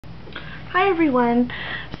Hi everyone!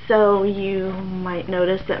 So you might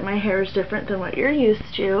notice that my hair is different than what you're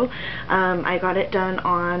used to. I got it done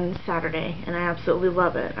on Saturday and I absolutely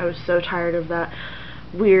love it. I was so tired of that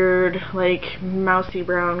weird like mousy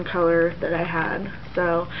brown color that I had.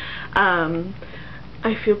 So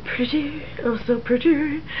I feel pretty, oh so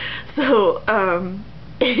pretty. So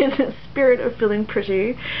in the spirit of feeling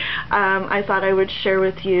pretty, I thought I would share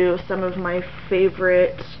with you some of my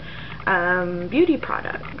favorite beauty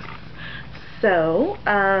products. So,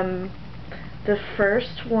 the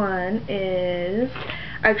first one is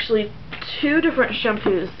actually two different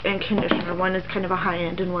shampoos and conditioner. One is kind of a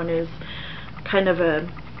high-end and one is kind of a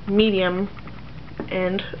medium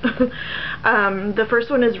end. The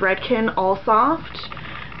first one is Redken All Soft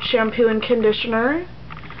shampoo and conditioner.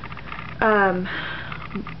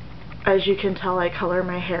 As you can tell, I color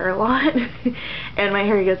my hair a lot and my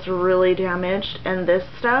hair gets really damaged, and this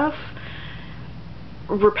stuff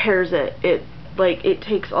repairs it. It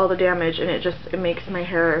takes all the damage and it makes my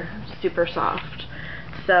hair super soft.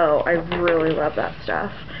 So I really love that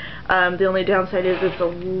stuff. The only downside is it's a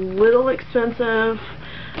little expensive,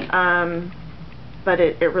 but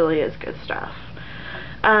it really is good stuff.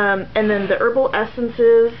 And then the Herbal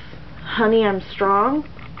Essences Honey I'm Strong.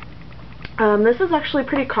 This is actually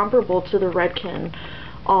pretty comparable to the Redken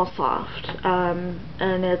All Soft,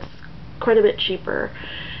 and it's quite a bit cheaper.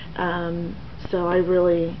 So I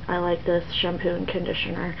like this shampoo and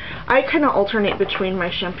conditioner. I kind of alternate between my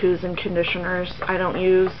shampoos and conditioners. I don't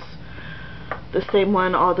use the same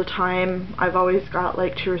one all the time. I've always got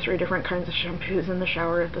like 2 or 3 different kinds of shampoos in the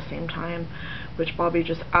shower at the same time, which Bobby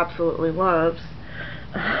just absolutely loves.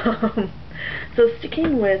 So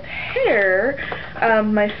sticking with hair,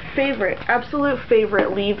 my favorite, absolute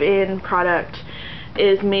favorite leave-in product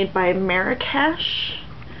is made by Marrakesh,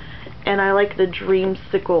 and I like the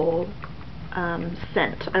Dreamsicle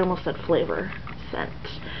scent. I almost said flavor. Scent.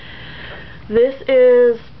 This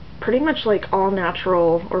is pretty much like all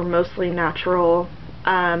natural or mostly natural.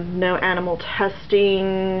 No animal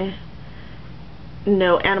testing,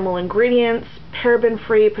 no animal ingredients, paraben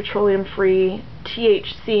free, petroleum free,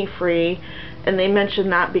 THC free, and they mention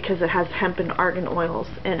that because it has hemp and argan oils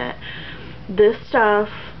in it. This stuff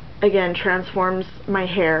again transforms my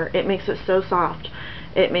hair. It makes it so soft.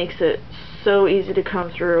 It makes it so easy to comb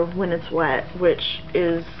through when it's wet, which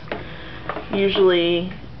is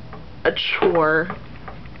usually a chore.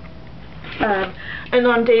 And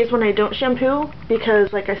on days when I don't shampoo,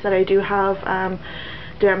 because like I said, I do have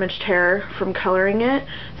damaged hair from coloring it,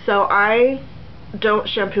 so I don't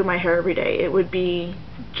shampoo my hair every day. It would be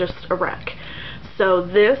just a wreck. So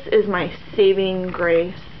this is my saving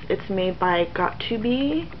grace. It's made by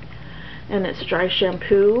Got2b, and it's dry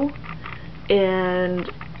shampoo, and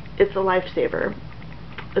it's a lifesaver,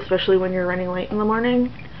 especially when you're running late in the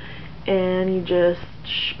morning and you just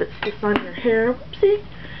spritz this on your hair, whoopsie,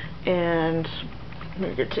 and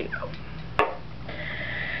you're good to go.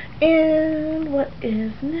 And what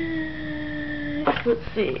is next? Let's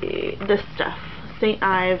see, this stuff, St.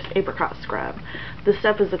 Ives Apricot Scrub. This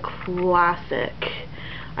stuff is a classic.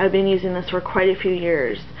 I've been using this for quite a few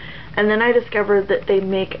years, and then I discovered that they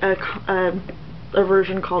make a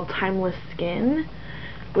version called Timeless Skin,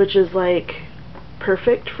 which is like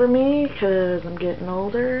perfect for me because I'm getting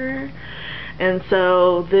older. And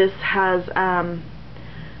so this has AHAs,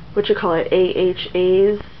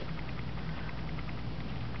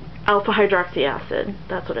 alpha hydroxy acid,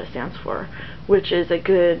 that's what it stands for, which is a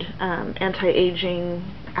good anti-aging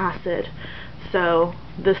acid. So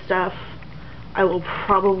this stuff I will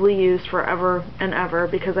probably use forever and ever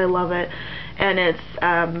because I love it, and it's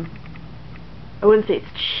I wouldn't say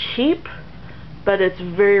it's cheap, but it's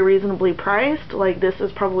very reasonably priced. Like this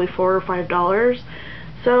is probably $4 or $5,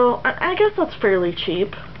 so I guess that's fairly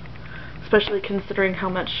cheap, especially considering how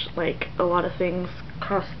much like a lot of things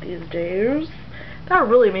cost these days. That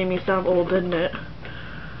really made me sound old, didn't it?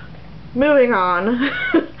 Moving on.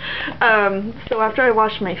 So after I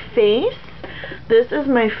wash my face, this is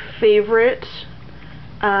my favorite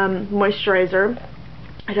moisturizer.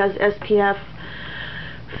 It has SPF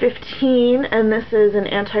 15, and this is an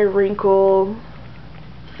anti-wrinkle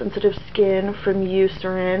sensitive skin from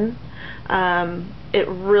Eucerin. It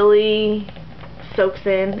really soaks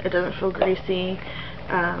in, it doesn't feel greasy,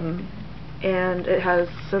 and it has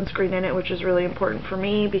sunscreen in it, which is really important for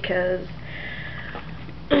me because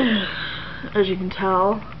as you can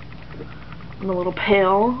tell, I'm a little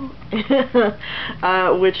pale,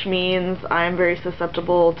 which means I'm very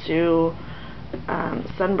susceptible to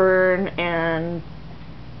sunburn and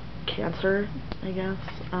cancer, I guess.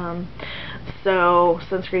 So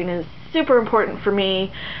sunscreen is super important for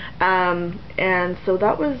me. And so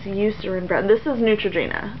that was Eucerin brand. This is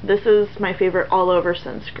Neutrogena. This is my favorite all over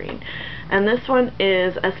sunscreen. And this one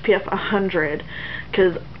is SPF 100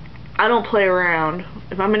 because I don't play around.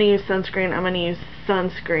 If I'm going to use sunscreen, I'm going to use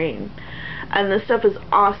sunscreen. And this stuff is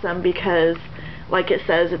awesome because, like it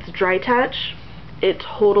says, it's dry touch. It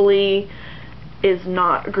totally is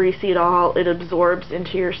not greasy at all. It absorbs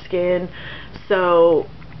into your skin, so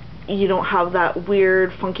you don't have that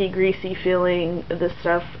weird, funky, greasy feeling. This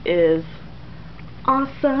stuff is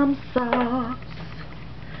awesome sauce.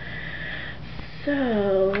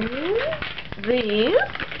 So, these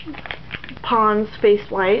Pond's face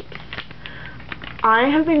wipes, I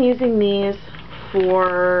have been using these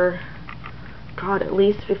for, God, at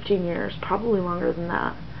least 15 years, probably longer than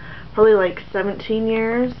that, probably like 17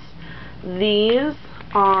 years. These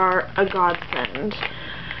are a godsend.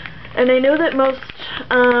 And I know that most,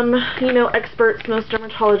 you know, experts, most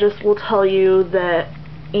dermatologists will tell you that,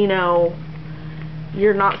 you know,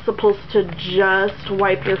 you're not supposed to just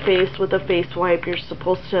wipe your face with a face wipe. You're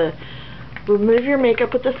supposed to remove your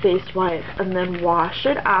makeup with a face wipe and then wash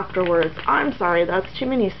it afterwards. I'm sorry, that's too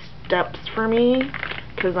many steps for me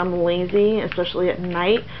because I'm lazy, especially at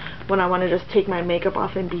night when I want to just take my makeup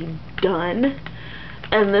off and be done.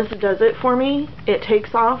 And this does it for me. It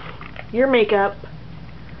takes off your makeup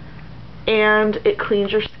and it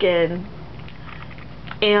cleans your skin,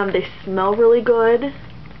 and they smell really good,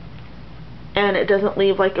 and it doesn't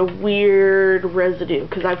leave like a weird residue,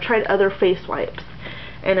 because I've tried other face wipes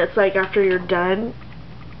and it's like after you're done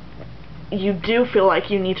you do feel like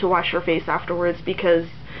you need to wash your face afterwards because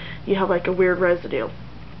you have like a weird residue.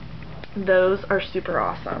 Those are super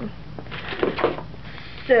awesome.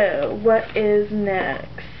 So what is next?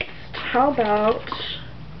 How about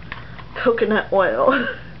coconut oil?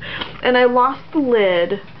 And I lost the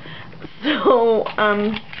lid, so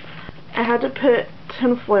I had to put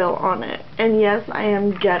tinfoil on it. And yes, I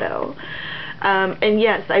am ghetto. And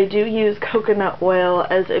yes, I do use coconut oil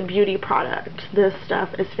as a beauty product. This stuff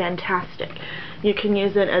is fantastic. You can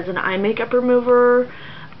use it as an eye makeup remover,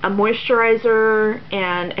 a moisturizer,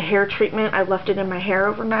 and a hair treatment. I left it in my hair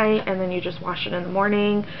overnight, and then you just wash it in the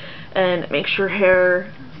morning, and it makes your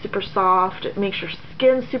hair super soft. It makes your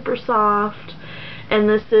skin super soft. And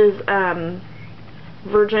this is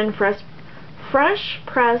virgin fresh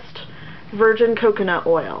pressed virgin coconut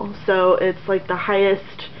oil, so it's like the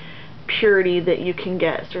highest purity that you can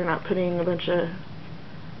get, so you're not putting a bunch of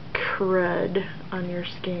crud on your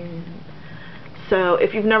skin. So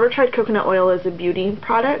if you've never tried coconut oil as a beauty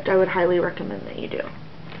product, I would highly recommend that you do.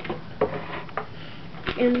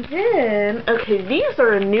 And then, okay, these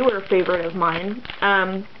are a newer favorite of mine,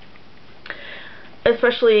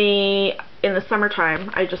 especially in the summertime.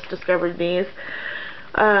 I just discovered these.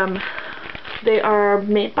 They are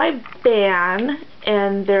made by Ban,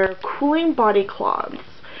 and they're cooling body cloths,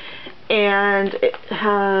 and it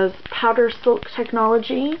has powder silk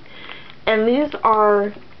technology, and these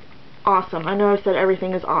are awesome. I know I've said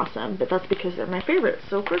everything is awesome, but that's because they're my favorites,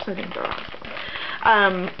 so of course I think they're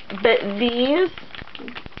awesome. But these,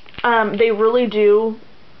 they really do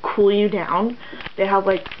cool you down. They have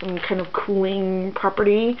like some kind of cooling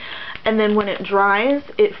property, and then when it dries,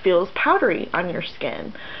 it feels powdery on your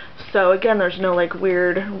skin. So again, there's no like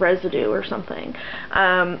weird residue or something.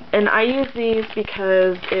 And I use these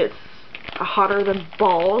because it's hotter than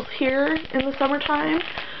balls here in the summertime.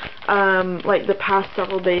 Like the past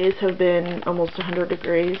several days have been almost 100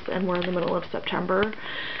 degrees, and we're in the middle of September.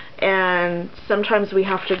 And sometimes we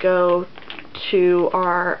have to go to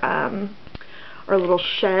our little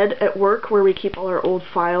shed at work where we keep all our old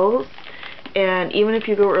files. And even if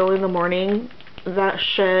you go early in the morning, that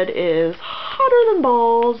shed is hotter than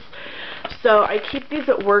balls. So I keep these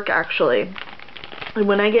at work actually. And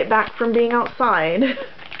when I get back from being outside,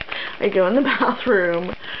 I go in the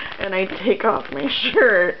bathroom and I take off my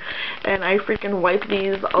shirt and I freaking wipe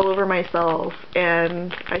these all over myself,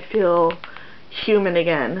 and I feel human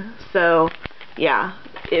again. So yeah,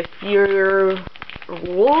 if you're,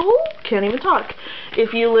 whoa, can't even talk.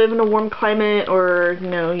 If you live in a warm climate, or you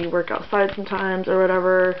know, you work outside sometimes or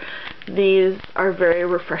whatever, these are very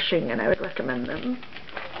refreshing and I would recommend them.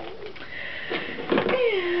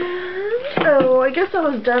 And, oh, I guess I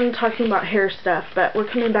was done talking about hair stuff, but we're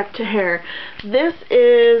coming back to hair. This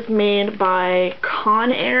is made by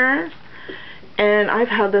Conair, and I've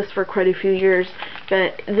had this for quite a few years,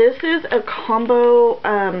 but this is a combo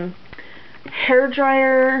hair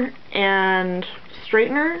dryer and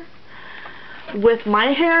straightener. With my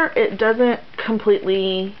hair, it doesn't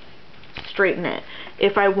completely straighten it.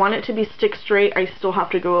 If I want it to be stick straight, I still have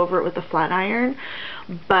to go over it with a flat iron.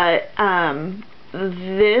 But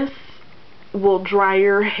this will dry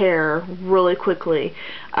your hair really quickly,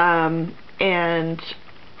 and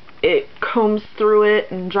it combs through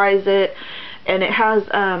it and dries it, and it has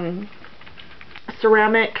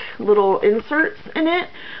ceramic little inserts in it,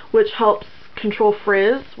 which helps control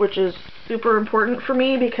frizz, which is super important for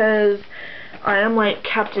me because I am like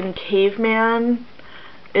Captain Caveman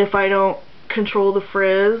if I don't control the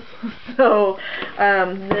frizz. So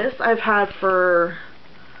this I've had for,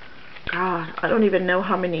 God, I don't even know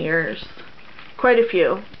how many years. Quite a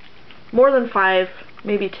few. More than 5,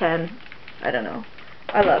 maybe 10. I don't know.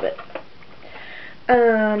 I love it.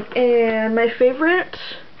 And my favorite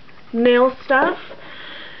nail stuff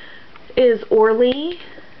is Orly.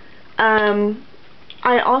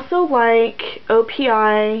 I also like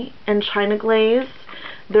OPI and China Glaze.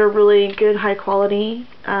 They're really good, high quality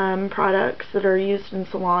products that are used in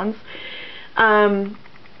salons.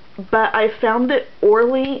 But I found that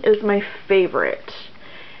Orly is my favorite.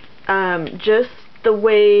 Just the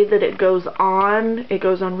way that it goes on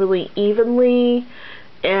really evenly,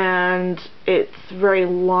 and it's very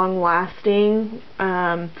long lasting,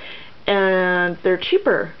 and they're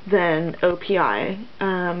cheaper than OPI,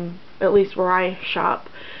 at least where I shop.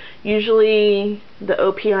 Usually the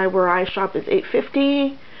OPI where I shop is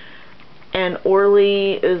 $8.50 and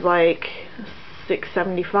Orly is like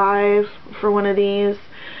 $6.75 for one of these.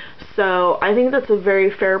 So I think that's a very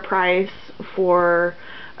fair price for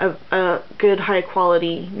a good high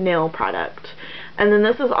quality nail product. And then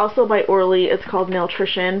this is also by Orly. It's called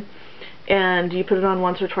Nailtrition, and you put it on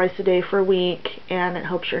once or twice a day for a week and it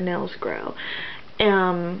helps your nails grow.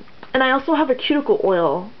 And I also have a cuticle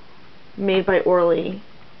oil made by Orly,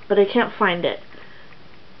 but I can't find it,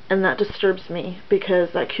 and that disturbs me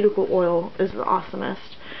because that cuticle oil is the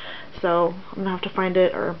awesomest. So I'm gonna have to find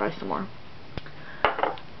it or buy some more.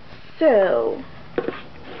 So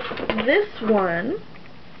this one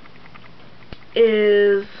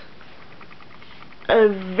is a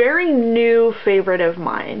very new favorite of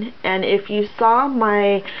mine, and if you saw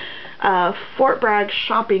my Fort Bragg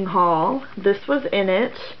shopping haul, this was in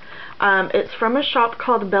it. It's from a shop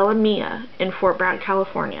called Bella Mia in Fort Bragg,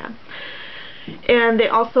 California. And they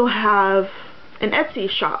also have an Etsy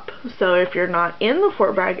shop. So if you're not in the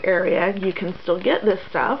Fort Bragg area, you can still get this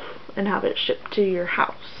stuff and have it shipped to your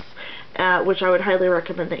house, which I would highly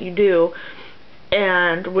recommend that you do,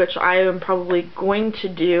 and which I am probably going to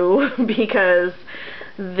do because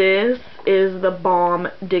this is the bomb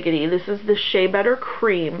diggity. This is the Shea Butter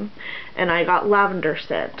Cream, and I got lavender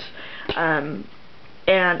scent.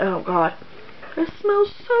 And oh god, it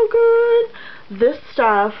smells so good. This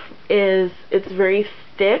stuff it's very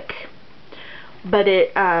thick, but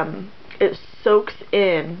it soaks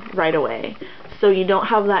in right away, so you don't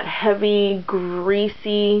have that heavy,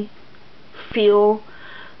 greasy feel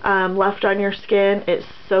left on your skin. It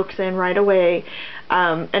soaks in right away,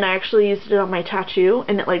 and I actually used it on my tattoo,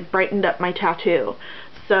 and it like brightened up my tattoo.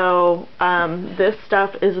 So this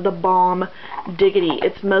stuff is the bomb diggity.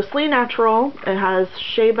 It's mostly natural. It has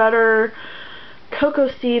shea butter, cocoa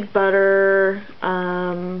seed butter,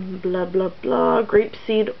 blah blah blah,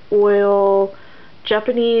 grapeseed oil,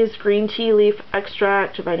 Japanese green tea leaf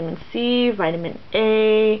extract, vitamin C, vitamin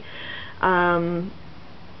A, and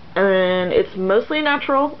it's mostly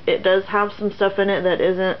natural. It does have some stuff in it that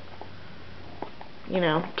isn't, you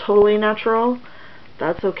know, totally natural.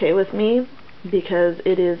 That's okay with me, because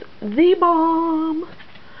it is the bomb.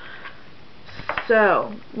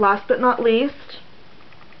 So, last but not least,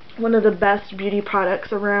 one of the best beauty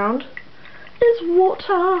products around is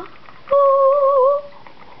water. Ooh.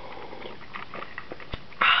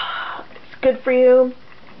 It's good for you.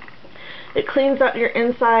 It cleans out your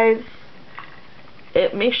insides.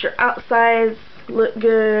 It makes your outsides look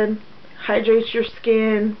good. Hydrates your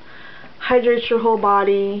skin. Hydrates your whole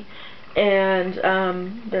body. And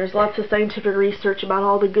there's lots of scientific research about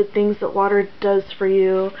all the good things that water does for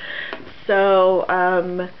you. So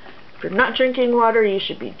if you're not drinking water, you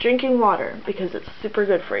should be drinking water because it's super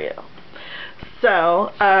good for you.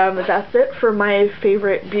 So that's it for my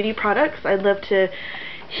favorite beauty products. I'd love to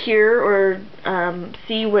hear or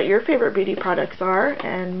see what your favorite beauty products are,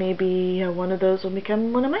 and maybe one of those will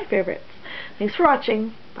become one of my favorites. Thanks for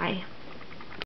watching. Bye.